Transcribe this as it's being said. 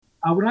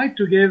I would like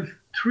to give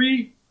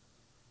three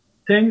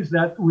things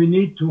that we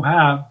need to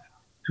have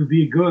to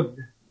be good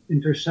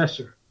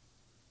intercessor.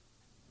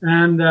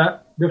 And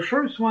the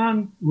first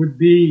one would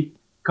be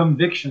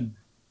conviction.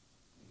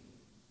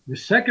 The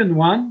second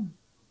one,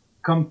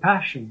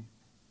 compassion.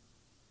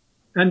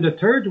 And the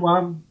third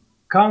one,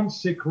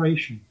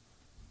 consecration.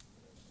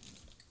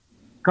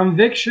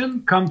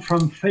 Conviction comes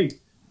from faith.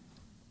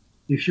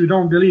 If you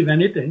don't believe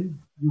anything,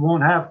 you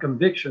won't have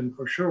conviction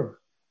for sure.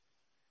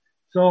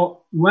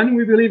 So when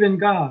we believe in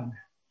God,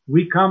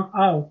 we come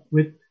out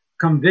with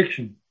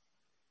conviction.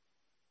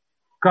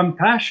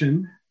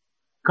 Compassion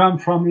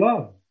comes from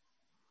love.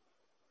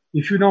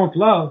 If you don't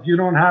love, you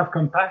don't have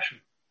compassion.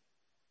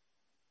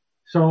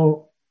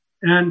 So,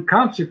 and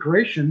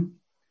consecration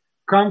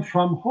comes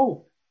from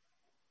hope.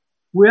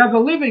 We have a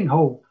living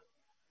hope.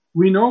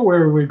 We know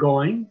where we're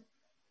going.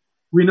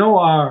 We know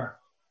our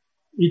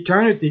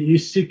eternity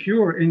is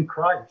secure in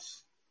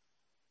Christ.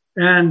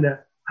 And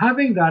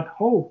having that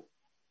hope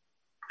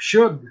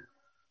should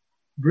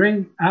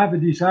have a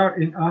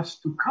desire in us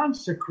to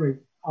consecrate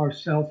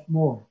ourselves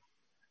more.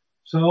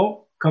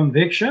 So,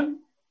 conviction,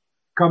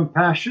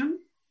 compassion,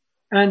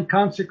 and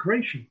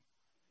consecration.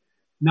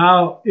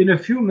 Now, in a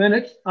few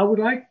minutes, I would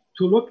like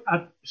to look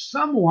at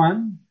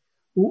someone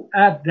who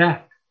had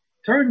that.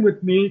 Turn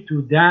with me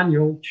to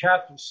Daniel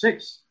chapter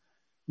 6.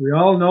 We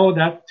all know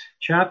that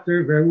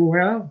chapter very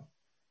well.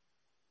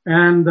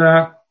 And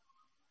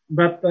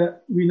but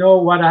we know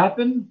what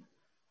happened.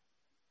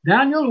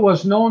 Daniel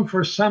was known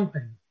for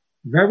something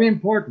very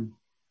important.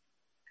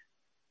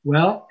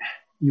 Well,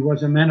 he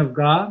was a man of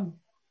God.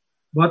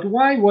 But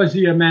why was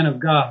he a man of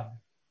God?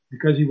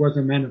 Because he was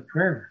a man of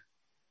prayer.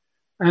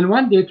 And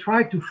when they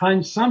tried to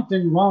find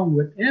something wrong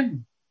with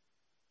him,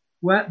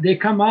 well, they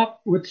come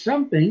up with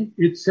something.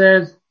 It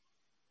says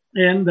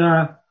in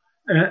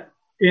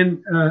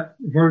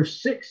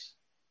verse 6,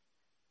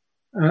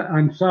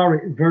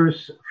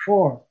 verse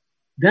 4.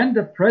 Then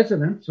the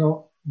president,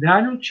 so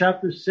Daniel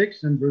chapter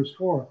 6 and verse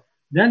 4.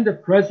 Then the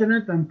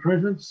president and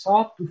president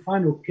sought to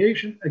find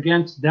occasion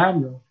against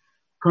Daniel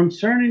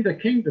concerning the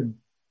kingdom,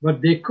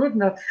 but they could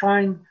not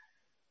find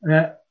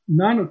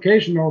none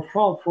occasion or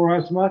fault, for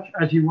as much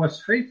as he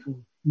was faithful,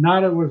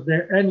 neither was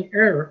there any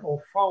error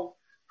or fault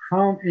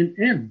found in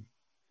him.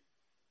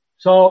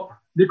 So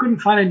they couldn't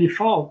find any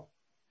fault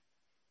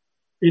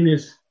in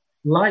his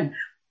life.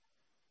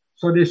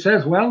 So they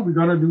says, well, we're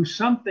going to do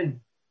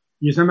something.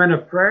 He's a man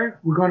of prayer.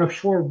 We're going to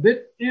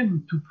forbid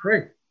him to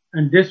pray.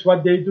 And this is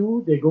what they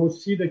do. They go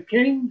see the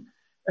king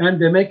and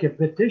they make a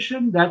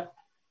petition that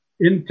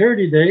in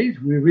 30 days,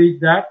 we read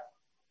that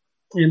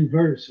in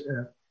verse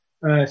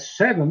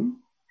 7,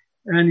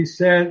 and he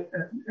said,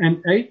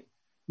 and 8,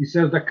 he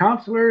says, the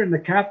counselor and the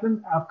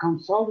captain have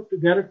consulted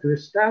together to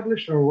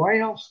establish a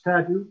royal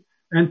statute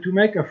and to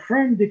make a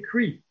firm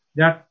decree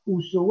that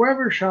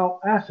whosoever shall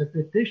ask a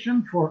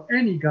petition for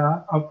any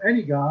god, of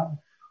any god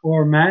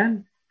or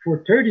man,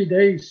 for 30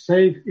 days,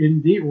 save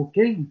in thee, O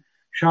king,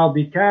 shall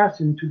be cast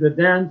into the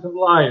dens of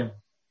lions.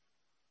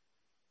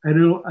 A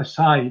little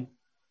aside,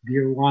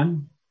 dear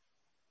one.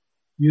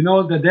 You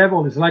know the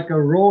devil is like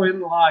a roaring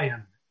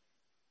lion,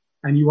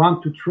 and you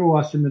want to throw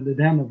us into the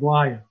den of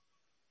lions.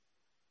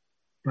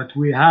 But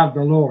we have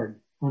the Lord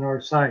on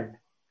our side.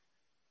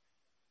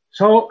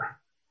 So,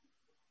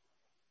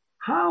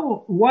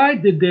 why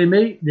did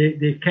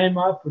they came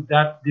up with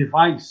that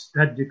device?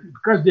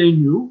 Because they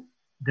knew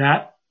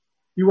that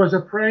he was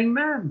a praying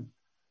man.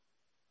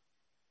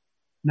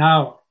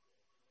 Now,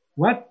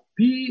 what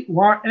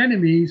our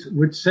enemies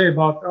would say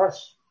about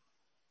us?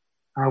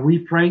 Are we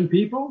praying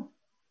people?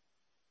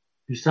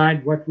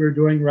 Beside what we're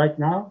doing right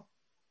now?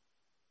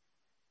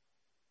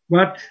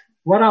 But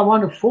what I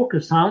want to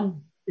focus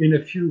on in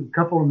a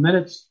couple of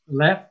minutes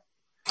left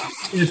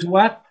is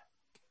what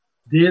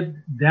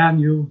did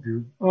Daniel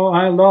do? Oh,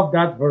 I love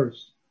that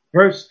verse.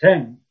 Verse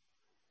 10.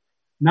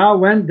 Now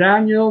when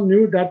Daniel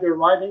knew that the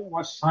writing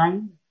was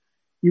signed,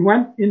 he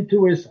went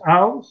into his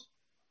house,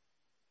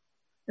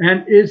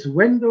 and his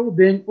window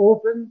being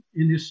open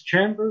in his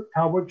chamber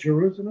toward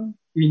Jerusalem,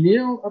 he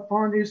kneeled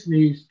upon his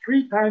knees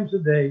 3 times a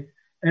day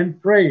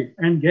and prayed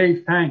and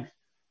gave thanks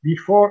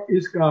before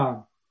his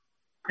God.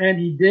 And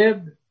he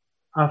did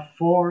a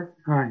 4th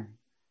time.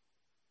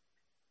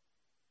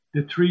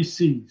 The 3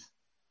 C's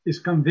is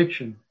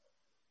conviction.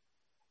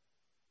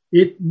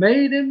 It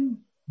made him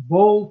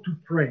bold to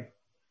pray.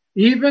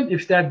 Even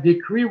if that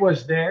decree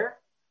was there,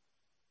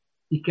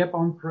 he kept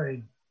on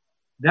praying.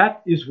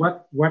 That is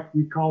what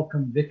we call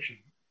conviction.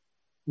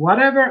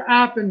 Whatever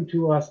happened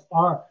to us,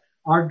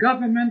 our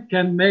government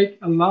can make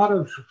a lot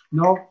of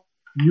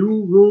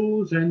new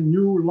rules and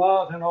new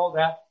laws and all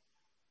that.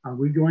 Are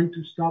we going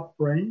to stop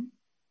praying?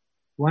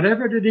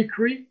 Whatever the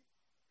decree?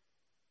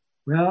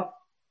 Well,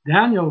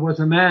 Daniel was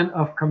a man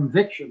of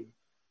conviction,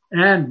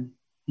 and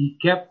he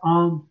kept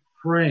on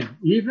praying,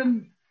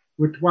 even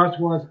with what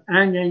was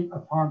hanging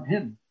upon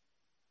him.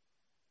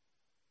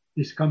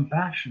 His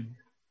compassion.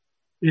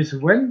 His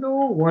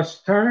window was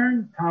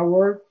turned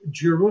toward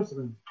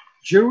Jerusalem.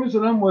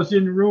 Jerusalem was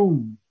in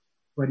ruin,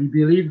 but he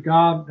believed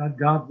God that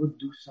God would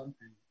do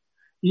something.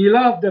 He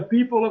loved the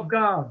people of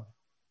God,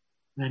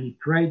 and he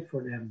prayed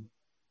for them.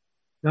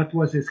 That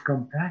was his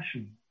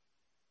compassion.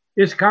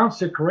 His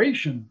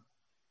consecration.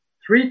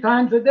 3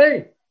 times a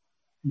day,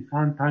 he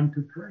found time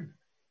to pray.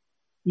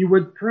 He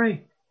would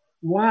pray.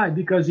 Why?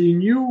 Because he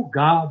knew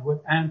God would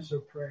answer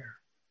prayer.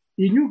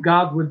 He knew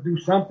God would do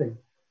something.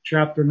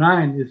 Chapter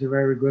 9 is a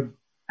very good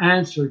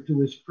answer to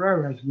his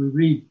prayer as we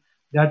read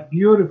that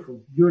beautiful,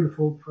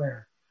 beautiful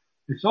prayer.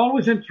 It's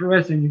always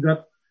interesting. You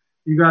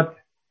got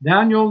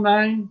Daniel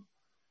 9,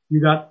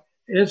 you got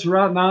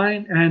Ezra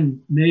 9,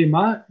 and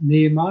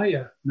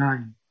Nehemiah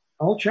 9.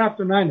 All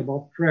chapter 9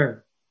 about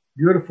prayer.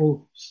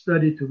 Beautiful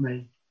study to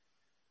make.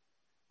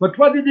 But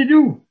what did he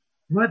do?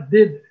 What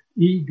did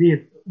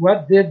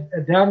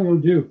Daniel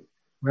do?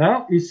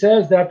 Well, he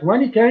says that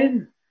when he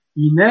came,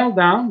 he knelt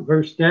down,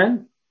 verse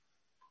 10,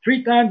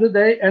 3 times a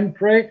day and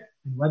prayed.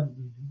 And what did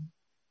he do?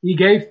 He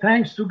gave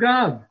thanks to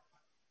God.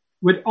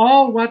 With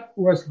all what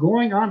was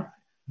going on,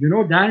 you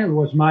know, Daniel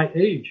was my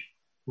age.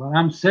 Well,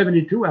 I'm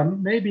 72.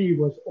 Maybe he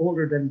was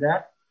older than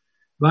that,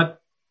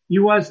 but he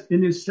was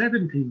in his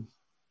 70s.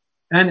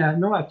 And I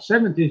know at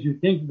 70s, you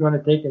think you're going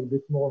to take it a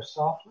bit more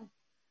softly.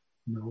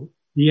 No,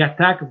 the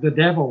attack of the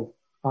devil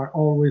are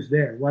always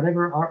there,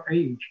 whatever our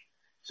age.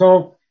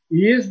 So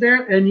he is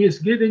there and he is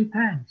giving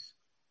thanks.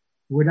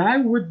 When I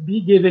would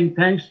be giving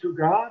thanks to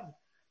God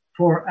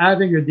for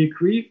having a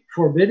decree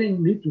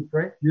forbidding me to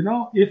pray, you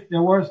know, if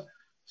there was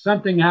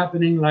something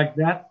happening like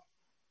that,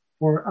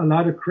 for a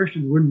lot of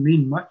Christians wouldn't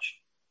mean much.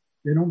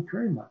 They don't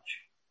pray much.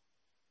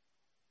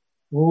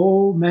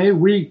 Oh, may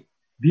we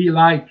be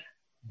like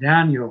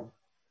Daniel,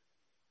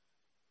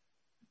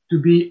 to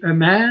be a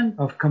man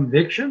of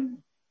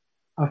conviction,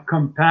 of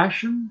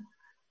compassion,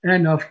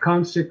 and of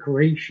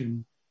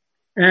consecration.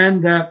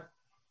 And I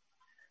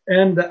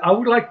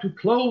would like to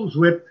close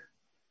with,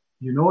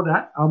 you know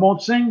that, I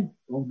won't sing,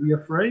 don't be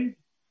afraid.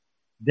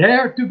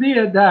 Dare to be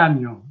a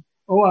Daniel.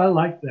 Oh, I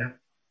like that.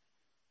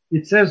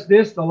 It says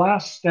this, the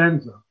last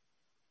stanza.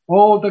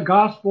 Oh, the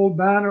gospel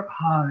banner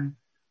high,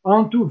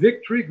 unto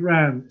victory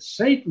grand,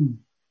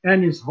 Satan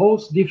and his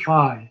host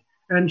defy,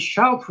 and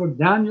shout for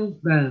Daniel's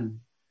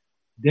band.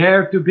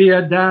 Dare to be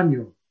a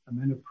Daniel, a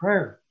man of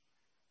prayer.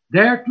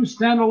 Dare to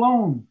stand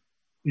alone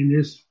in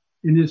his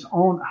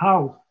own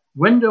house,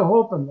 window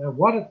open.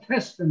 What a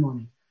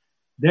testimony.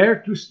 Dare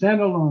to stand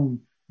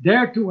alone.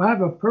 Dare to have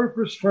a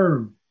purpose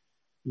firm.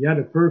 He had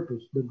a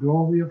purpose, the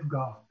glory of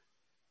God.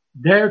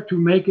 Dare to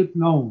make it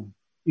known.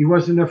 He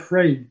wasn't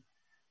afraid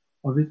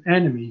of his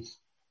enemies.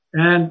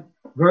 And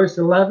verse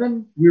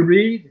 11, we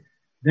read,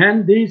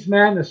 then these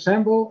men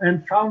assembled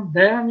and found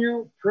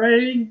Daniel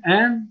praying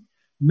and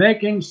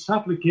making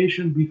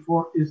supplication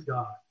before his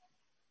God.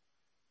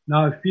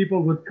 Now, if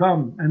people would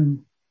come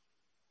and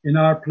in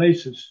our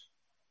places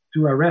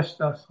to arrest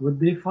us,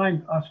 would they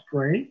find us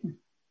praying?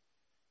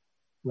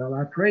 Well,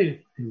 I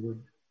pray they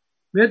would.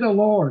 May the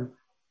Lord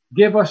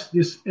give us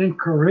this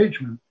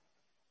encouragement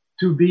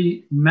to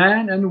be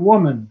man and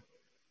woman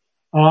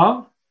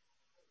of,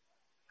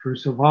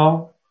 first of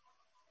all,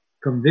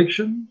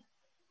 conviction.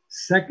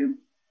 Second,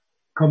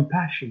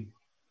 compassion.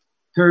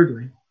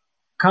 Thirdly,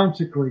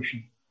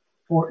 consecration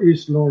for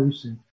his glory's sake.